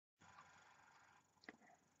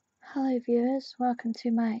Hello viewers, welcome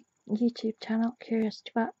to my YouTube channel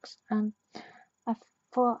Curiosity Box. I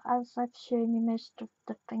thought, as I've shown you most of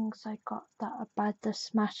the things I got that are by the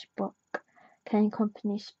SMASH book,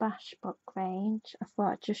 K&Company SMASH book range, I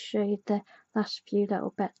thought I'd just show you the last few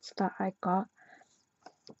little bits that I got.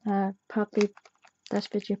 This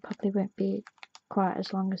video probably won't be quite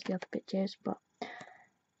as long as the other videos, but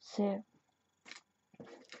so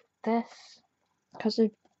this, because I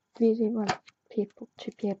really want people to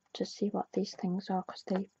be able to see what these things are, because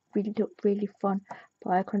they really look really fun,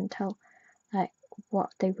 but I couldn't tell like what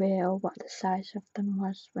they were or what the size of them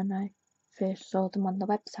was when I first saw them on the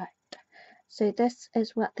website. So this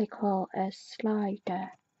is what they call a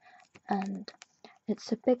slider, and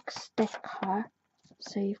it's a big sticker.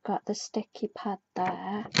 So you've got the sticky pad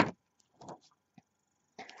there,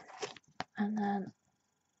 and then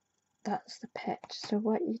that's the pitch. So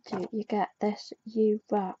what you do, you get this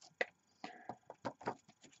U-rock,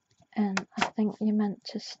 and I think you're meant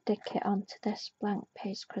to stick it onto this blank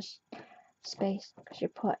space because you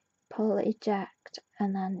pull eject,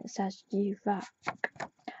 and then it says U-rock.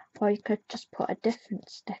 Or you could just put a different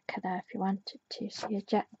sticker there if you wanted to. So you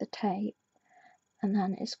eject the tape, and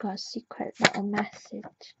then it's got a secret little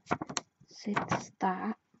message. So it's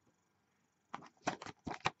that.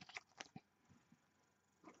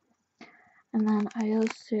 And then I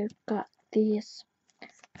also got these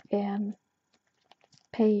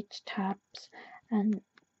page tabs, and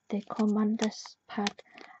they come on this pad,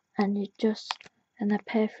 and they're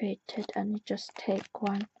perforated, and you just take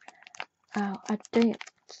one out. I don't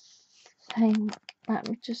think, let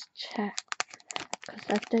me just check, because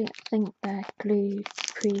I don't think they're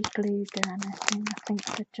pre-glued or anything. I think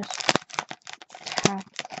they're just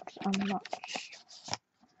tabs. I'm not sure.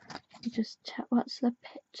 Let me just check. What's the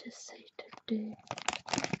picture say to do?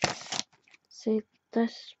 See,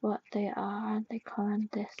 this is what they are, and they come in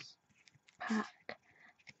this pack.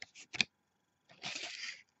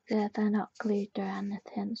 Yeah, they're not glued or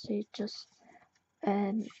anything, so you just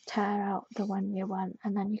tear out the one you want,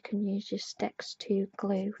 and then you can use your sticks to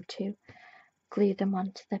glue them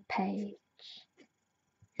onto the page.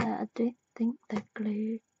 Yeah, I don't think they're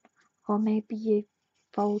glued, or maybe you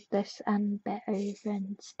fold this end bit over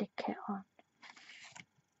and stick it on.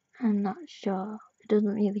 I'm not sure. It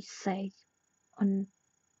doesn't really say on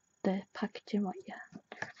the packaging what you have.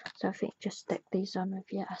 So I think just stick these on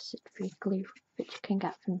with your acid-free glue, which you can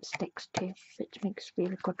get from sticks too, which makes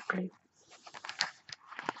really good glue.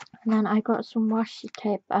 And then I got some washi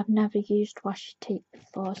tape. I've never used washi tape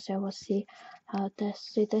before, so we'll see how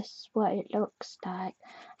this is what it looks like.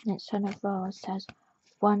 And it's on a roll. It says,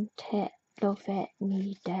 want it, love it,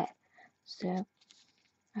 need it. So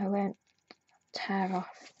I won't tear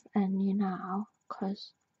off any now,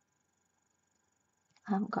 because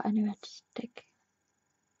I haven't got anywhere to stick.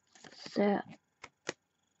 So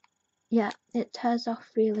yeah, it tears off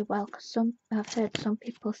really well, because I've heard some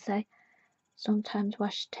people say sometimes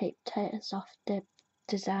washi tape tears off the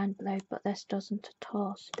design below, but this doesn't at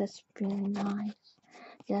all. So this is really nice.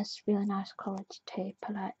 Yeah, it's really nice quality tape.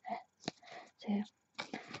 I like this. So,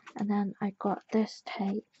 and then I got this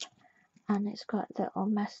tape, and it's got little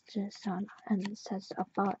messages on, and it says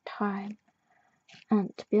about time.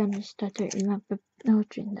 And to be honest, I don't remember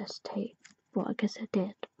ordering this tape, but I guess I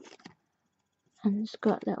did. And it's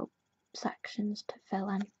got little sections to fill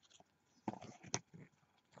in.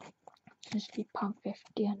 It's just £1.50,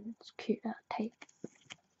 and it's cute little tape.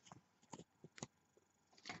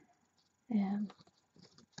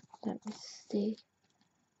 Let me see.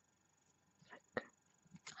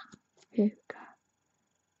 Here we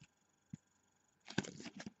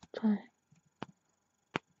go.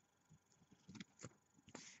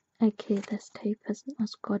 Okay, this tape isn't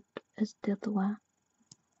as good as the other one.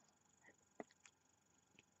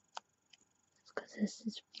 Because this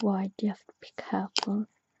is wide, you have to be careful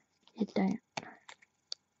you don't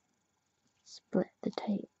split the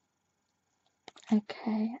tape.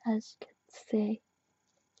 Okay, as you can see,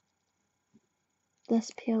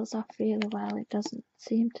 this peels off really well. It doesn't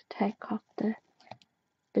seem to take off the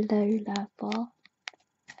below level.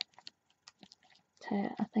 So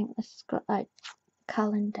I think this has got like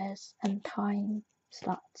calendars and time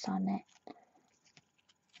slots on it.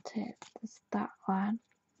 So there's that one.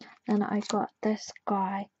 Then I got this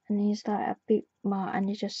guy, and he's like a bookmark, and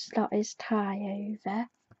he just slot his tie over.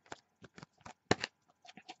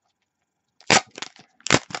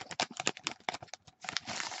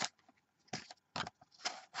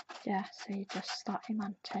 Yeah, so you just slot him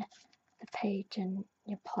onto the page in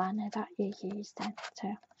your planner that you're using.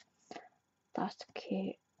 So that's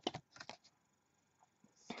cute.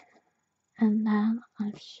 And then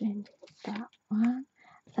I've shown you that one.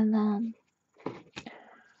 And then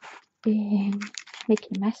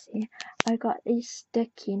making a mess here. I got these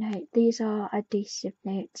sticky notes. These are adhesive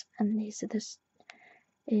notes, and these are the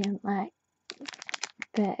like,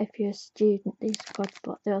 but if you're a student, these are good,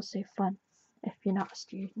 but they're also fun if you're not a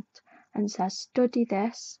student. And it says, study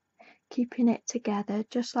this, keeping it together,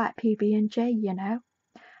 just like PB&J, you know.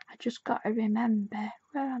 I just got to remember.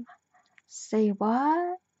 Where am I? Say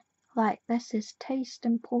what? Like, this is taste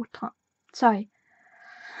important. Sorry.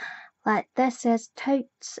 Like, this is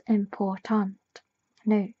totes important.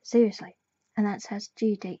 No, seriously. And that says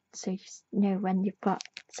due date, so you know when you've got,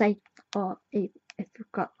 say, or if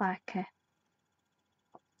you've got like a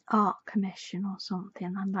art commission or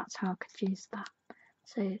something, and that's how I could use that.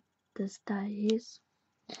 So there's these,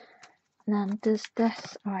 and then there's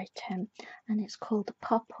this item, and it's called a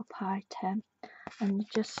pop-up item, and you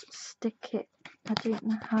just stick it. I don't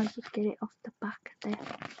know how you get it off the back of the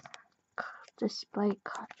display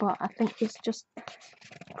card, but I think it's just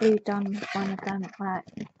glued on with one of them like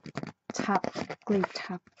glue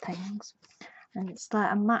tab things, and it's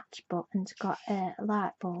like a match button. It's got a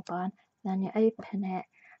light bulb on, then you open it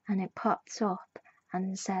and it pops up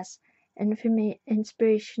and it says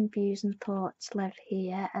inspiration, views and thoughts live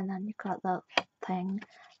here, and then you've got that thing,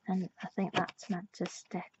 and I think that's meant to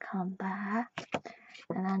stick on there.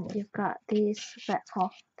 And then you've got these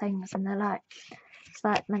little things, and they're like, it's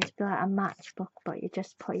like meant to be like a matchbook, but you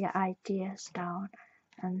just put your ideas down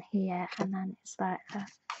and here, and then it's like a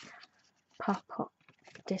pop-up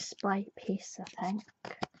display piece, I think.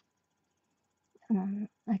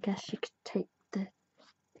 I guess you could take the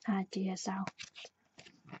ideas out.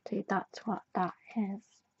 So that's what that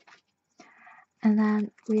is. And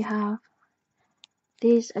then we have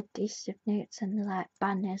these adhesive notes, and they're like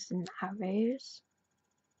banners and arrows.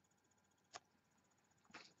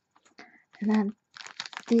 And then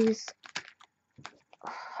these,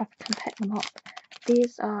 I can pick them up.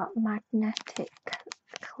 These are magnetic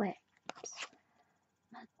clips,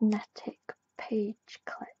 magnetic page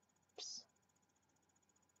clips.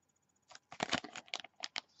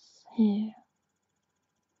 So,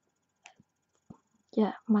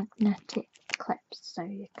 yeah, magnetic clips, so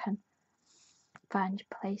you can find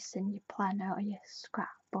your place in your planner or your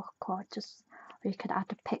scrapbook, or you could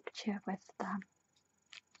add a picture with them.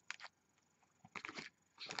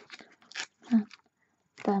 And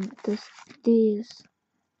then there's these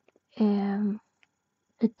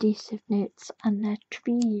adhesive notes, and they're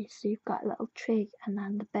trees, so you've got a little tree, and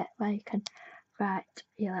then the bit where you can write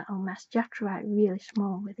your little message. You have to write really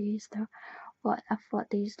small with these though, but I thought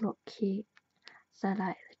these look cute, so I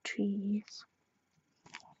like the trees.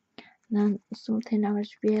 And then something I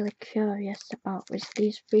was really curious about was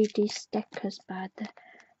these 3D stickers by the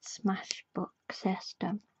SMASH book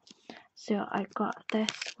system. So I got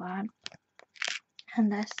this one,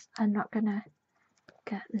 and this, I'm not gonna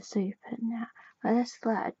get this open yet, but this is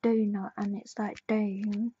like a donut, and it's like domed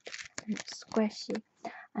and it's squishy,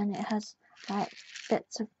 and it has like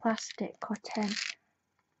bits of plastic cut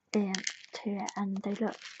in to it, and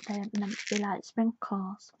they're meant to be like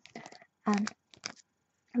sprinkles. And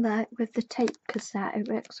like with the tape cassette, it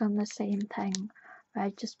works on the same thing, where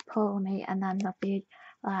I just pull me, and then there'll be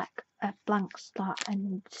like a blank slot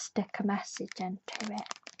and stick a message into it.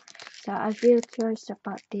 So I was really curious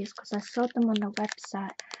about these because I saw them on the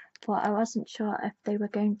website, but I wasn't sure if they were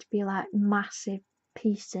going to be like massive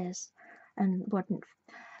pieces and wouldn't,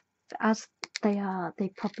 as they are, they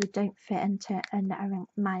probably don't fit into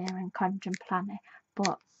my Erin Condon planner,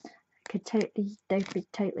 but they'd be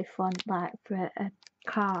totally fun, like for a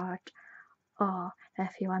card, or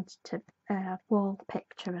if you wanted to wall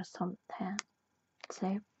picture or something.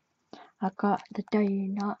 So I got the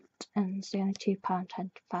donut, and it's only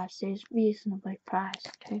 £2.25, so it's reasonably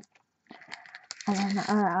priced too. And then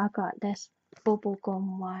I got this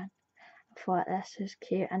bubblegum one. I thought this was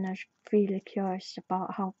cute, and I was really curious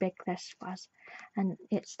about how big this was. And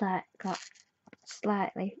it's like got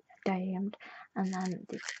slightly domed, and then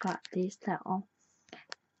it's got these little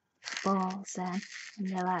balls in, and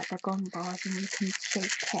they're like the gumballs, and you can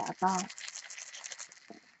shake it about.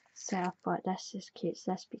 So I thought this is cute,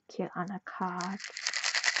 so this would be cute on a card.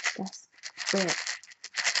 This bit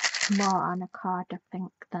more on a card, I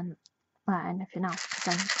think, than like anything else, because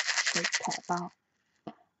then you can shake it about.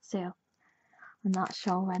 So I'm not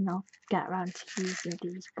sure when I'll get around to using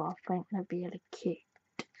these, but I think they're really cute.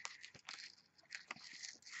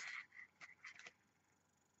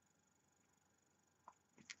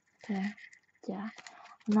 So yeah,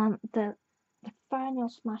 and then the final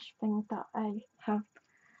SMASH thing that I have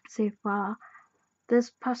so far,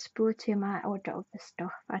 there's possibility I might order other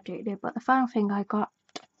stuff, I don't know, but the final thing I got,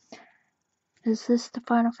 is this the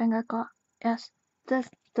final thing I got? Yes, this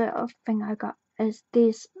the other thing I got is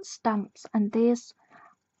these stamps, and these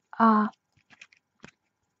are,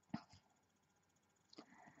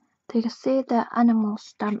 they say they're animal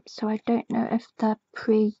stamps, so I don't know if they're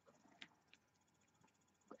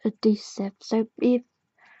pre-adhesive. So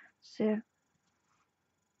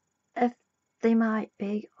if they might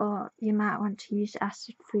be, or you might want to use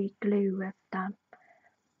acid-free glue with them.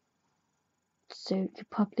 So you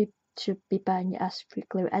probably should be buying your acid-free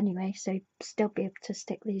glue anyway, so you'd still be able to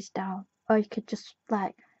stick these down. Or you could just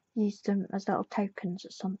like use them as little tokens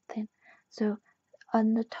or something. So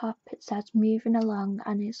on the top it says moving along,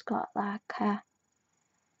 and it's got like a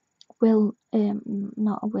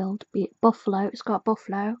not a wildebeest, buffalo. It's got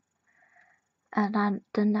buffalo. And then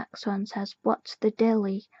the next one says what's the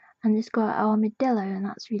dilly, and it's got an armadillo, and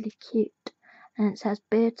that's really cute. And it says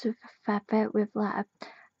birds of a feather with like a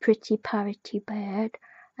pretty parroty bird.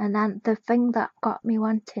 And then the thing that got me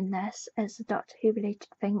wanting this is a Doctor Who related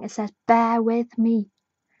thing. It says bear with me,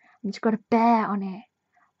 and it's got a bear on it.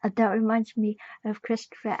 And that reminds me of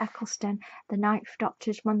Christopher Eccleston, the Ninth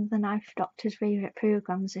Doctor's, one of the Ninth Doctor's favourite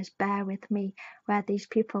programmes is Bear With Me, where these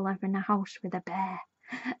people live in a house with a bear.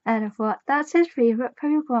 And I thought, that's his favourite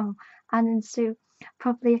programme. And so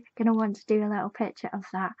probably going to want to do a little picture of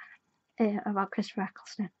that about Christopher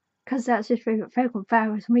Eccleston, because that's his favourite programme,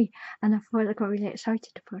 Bear With Me. And I thought I got really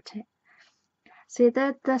excited about it. So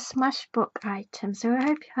they're the Smash Book items. So I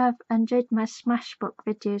hope you have enjoyed my Smash Book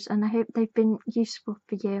videos, and I hope they've been useful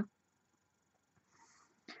for you,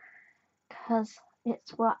 because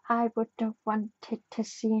it's what I would have wanted to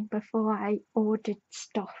see before I ordered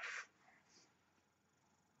stuff.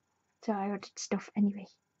 So I ordered stuff anyway.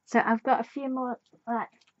 So I've got a few more like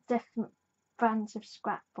different brands of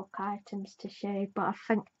scrapbook items to show you, but I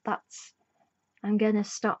think I'm gonna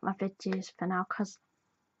stop my videos for now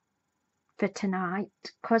for tonight,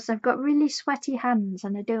 because I've got really sweaty hands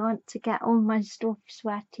and I don't want to get all my stuff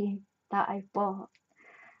sweaty that I've bought.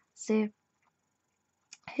 So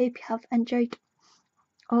I hope you have enjoyed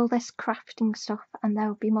all this crafting stuff, and there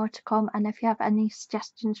will be more to come. And if you have any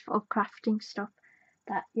suggestions for crafting stuff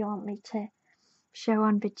that you want me to show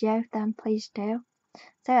on video, then please do.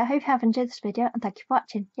 So I hope you have enjoyed this video, and thank you for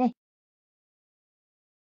watching. Yay!